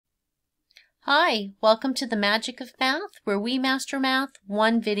Hi, welcome to the Magic of Math, where we master math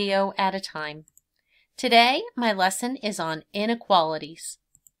one video at a time. Today, my lesson is on inequalities.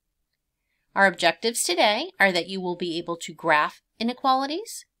 Our objectives today are that you will be able to graph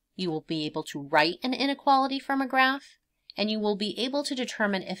inequalities, you will be able to write an inequality from a graph, and you will be able to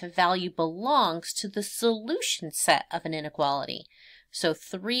determine if a value belongs to the solution set of an inequality. So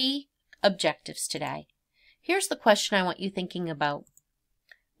 3 objectives today. Here's the question I want you thinking about.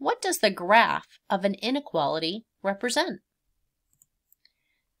 What does the graph of an inequality represent?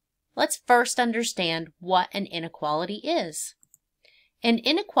 Let's first understand what an inequality is. An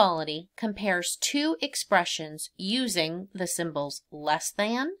inequality compares 2 expressions using the symbols less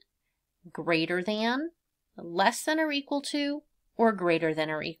than, greater than, less than or equal to, or greater than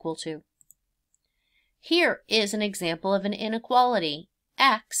or equal to. Here is an example of an inequality.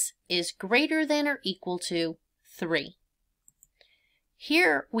 X is greater than or equal to 3.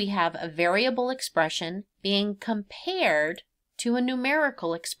 Here we have a variable expression being compared to a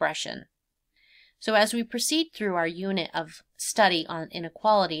numerical expression. So as we proceed through our unit of study on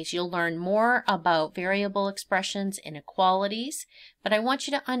inequalities, you'll learn more about variable expressions, inequalities, but I want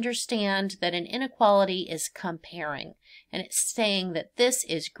you to understand that an inequality is comparing, and it's saying that this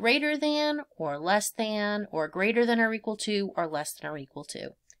is greater than or less than or greater than or equal to or less than or equal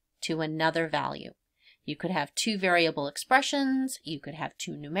to another value. You could have 2 variable expressions, you could have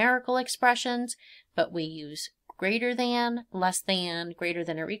 2 numerical expressions, but we use greater than, less than, greater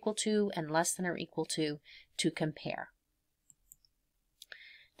than or equal to, and less than or equal to compare.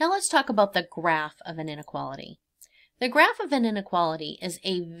 Now let's talk about the graph of an inequality. The graph of an inequality is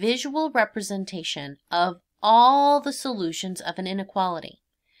a visual representation of all the solutions of an inequality.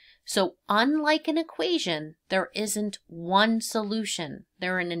 So unlike an equation, there isn't one solution.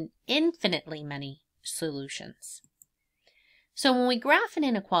 There are an infinitely many solutions. So when we graph an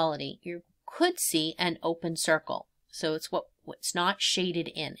inequality, you could see an open circle. So it's what's not shaded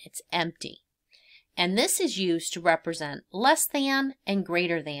in, it's empty. And this is used to represent less than and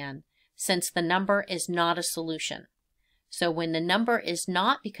greater than, since the number is not a solution. So when the number is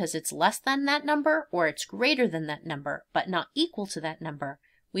not because it's less than that number or it's greater than that number but not equal to that number,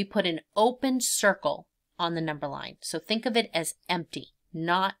 we put an open circle on the number line. So think of it as empty,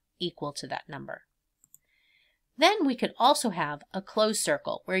 not equal to that number. Then we could also have a closed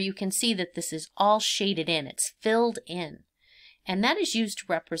circle where you can see that this is all shaded in, it's filled in. And that is used to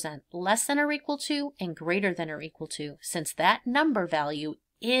represent less than or equal to and greater than or equal to, since that number value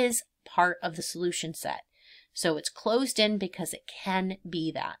is part of the solution set. So it's closed in because it can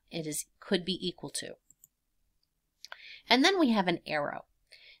be that. Could be equal to. And then we have an arrow.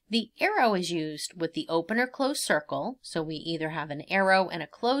 The arrow is used with the open or closed circle, so we either have an arrow and a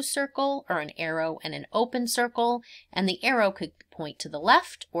closed circle or an arrow and an open circle, and the arrow could point to the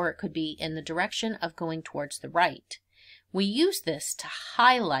left or it could be in the direction of going towards the right. We use this to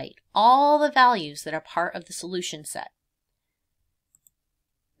highlight all the values that are part of the solution set.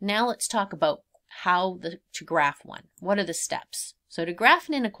 Now let's talk about how to graph one. What are the steps? So to graph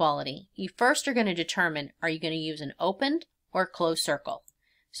an inequality, you first are going to determine, are you going to use an opened or closed circle?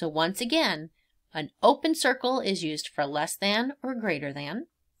 So once again, an open circle is used for less than or greater than,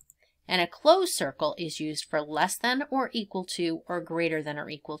 and a closed circle is used for less than or equal to or greater than or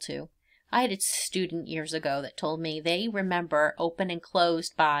equal to. I had a student years ago that told me they remember open and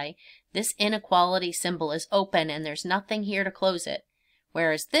closed by this inequality symbol is open and there's nothing here to close it,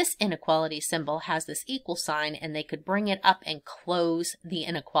 whereas this inequality symbol has this equal sign and they could bring it up and close the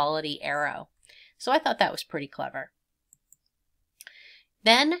inequality arrow. So I thought that was pretty clever.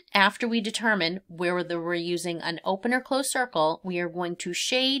 Then, after we determine whether we're using an open or closed circle, we are going to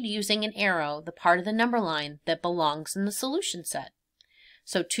shade using an arrow the part of the number line that belongs in the solution set.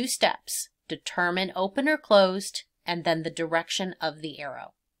 So 2 steps, determine open or closed, and then the direction of the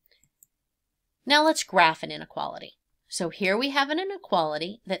arrow. Now let's graph an inequality. So here we have an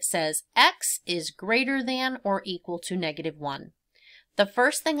inequality that says x is greater than or equal to -1. The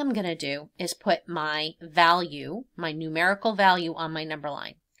first thing I'm going to do is put my value, my numerical value, on my number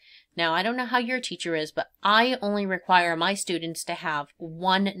line. Now, I don't know how your teacher is, but I only require my students to have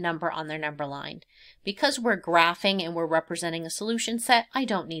 1 number on their number line. Because we're graphing and we're representing a solution set, I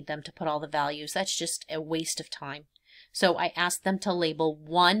don't need them to put all the values. That's just a waste of time. So I ask them to label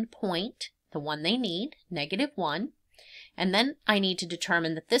 1 point, the one they need, -1, and then I need to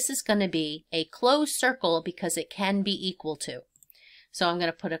determine that this is going to be a closed circle because it can be equal to. So I'm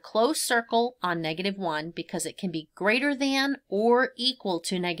going to put a closed circle on -1 because it can be greater than or equal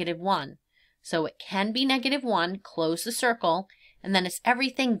to -1. So it can be -1, close the circle, and then it's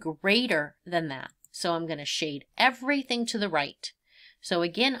everything greater than that. So I'm going to shade everything to the right. So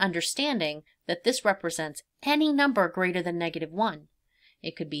again, understanding that this represents any number greater than -1.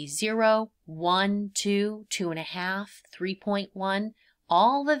 It could be 0, 1, 2, 2.5, 3.1.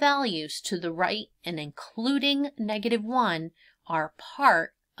 All the values to the right and including -1 are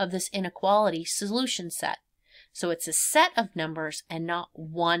part of this inequality solution set. So it's a set of numbers and not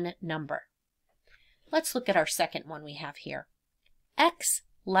one number. Let's look at our second one we have here. X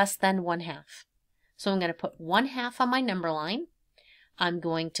less than 1/2. So I'm going to put 1/2 on my number line. I'm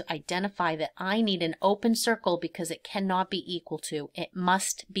going to identify that I need an open circle because it cannot be equal to. It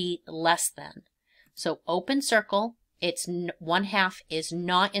must be less than. So open circle, it's 1/2 is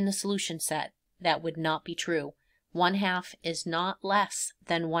not in the solution set. That would not be true. 1/2 is not less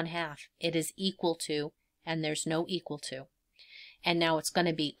than 1/2. It is equal to, and there's no equal to. And now it's going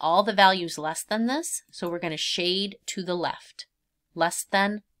to be all the values less than this, so we're going to shade to the left. Less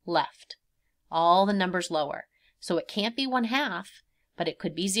than, left. All the numbers lower. So it can't be 1/2, but it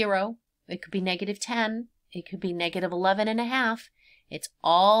could be 0, it could be -10, it could be -11.5. It's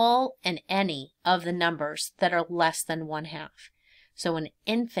all and any of the numbers that are less than 1/2. So an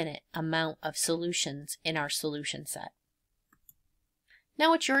infinite amount of solutions in our solution set.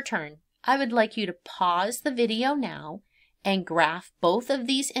 Now it's your turn. I would like you to pause the video now and graph both of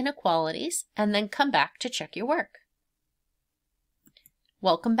these inequalities and then come back to check your work.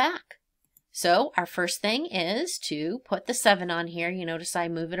 Welcome back. So our first thing is to put the 7 on here. You notice I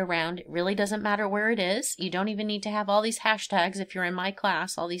move it around. It really doesn't matter where it is. You don't even need to have all these hashtags if you're in my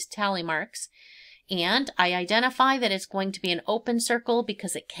class, all these tally marks. And I identify that it's going to be an open circle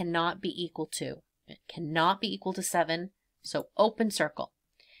because it cannot be equal to. It cannot be equal to 7, so open circle.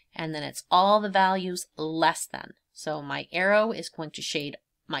 And then it's all the values less than. So my arrow is going to shade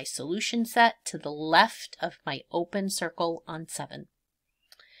my solution set to the left of my open circle on 7.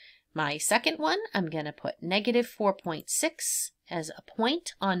 My second one, I'm going to put -4.6 as a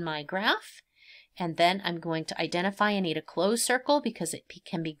point on my graph. And then I'm going to identify I need a closed circle because it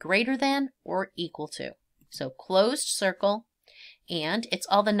can be greater than or equal to. So closed circle, and it's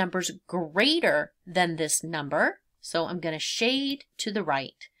all the numbers greater than this number. So I'm going to shade to the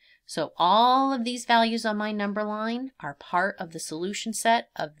right. So all of these values on my number line are part of the solution set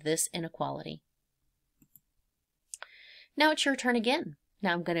of this inequality. Now it's your turn again.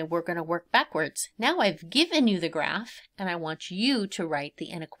 Now we're going to work backwards. Now I've given you the graph, and I want you to write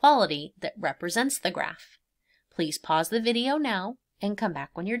the inequality that represents the graph. Please pause the video now and come back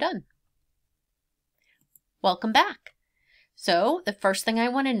when you're done. Welcome back. So the first thing I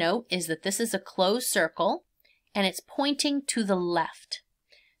want to note is that this is a closed circle, and it's pointing to the left.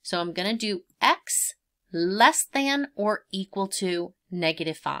 So I'm going to do x less than or equal to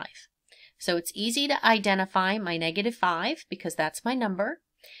 -5. So it's easy to identify my -5 because that's my number,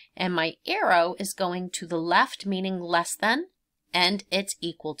 and my arrow is going to the left, meaning less than, and it's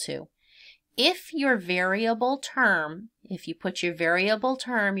equal to. If your variable term, if you put your variable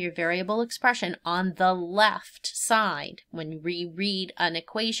term, your variable expression on the left side, when we read an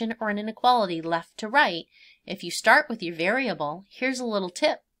equation or an inequality left to right, if you start with your variable, here's a little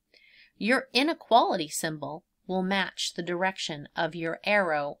tip. Your inequality symbol will match the direction of your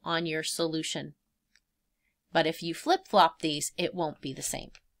arrow on your solution. But if you flip-flop these, it won't be the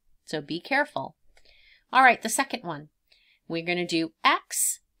same. So be careful. All right, the second one. We're going to do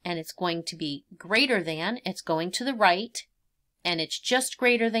x, and it's going to be greater than. It's going to the right, and it's just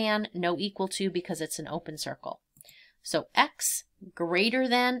greater than, no equal to, because it's an open circle. So x greater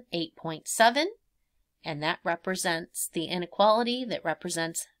than 8.7, and that represents the inequality that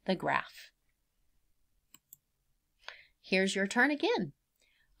represents the graph. Here's your turn again.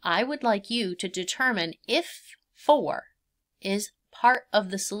 I would like you to determine if 4 is part of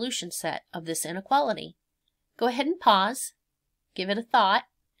the solution set of this inequality. Go ahead and pause, give it a thought,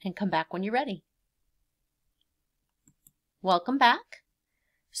 and come back when you're ready. Welcome back.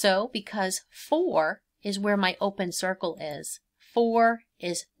 So because 4 is where my open circle is, 4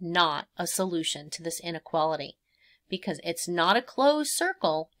 is not a solution to this inequality. Because it's not a closed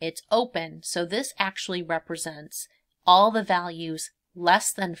circle, it's open. So this actually represents all the values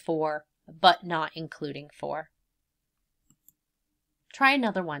less than 4, but not including 4. Try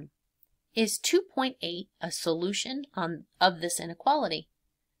another one. Is 2.8 a solution of this inequality?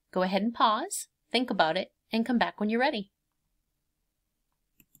 Go ahead and pause, think about it, and come back when you're ready.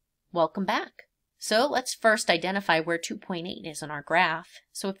 Welcome back. So let's first identify where 2.8 is on our graph.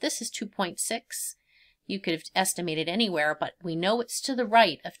 So if this is 2.6, you could have estimated anywhere, but we know it's to the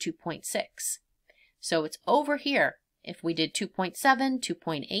right of 2.6. So it's over here. If we did 2.7,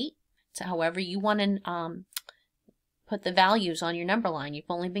 2.8, so however you want to put the values on your number line. You've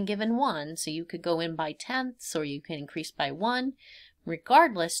only been given 1, so you could go in by tenths or you can increase by 1.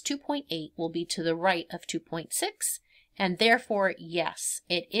 Regardless, 2.8 will be to the right of 2.6, and therefore, yes,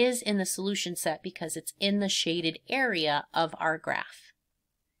 it is in the solution set because it's in the shaded area of our graph.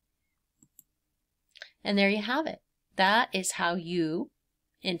 And there you have it. That is how you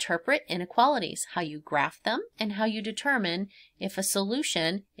interpret inequalities, how you graph them, and how you determine if a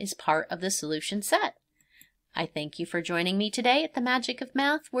solution is part of the solution set. I thank you for joining me today at The Magic of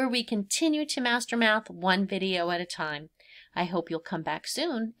Math, where we continue to master math one video at a time. I hope you'll come back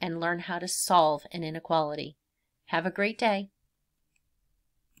soon and learn how to solve an inequality. Have a great day.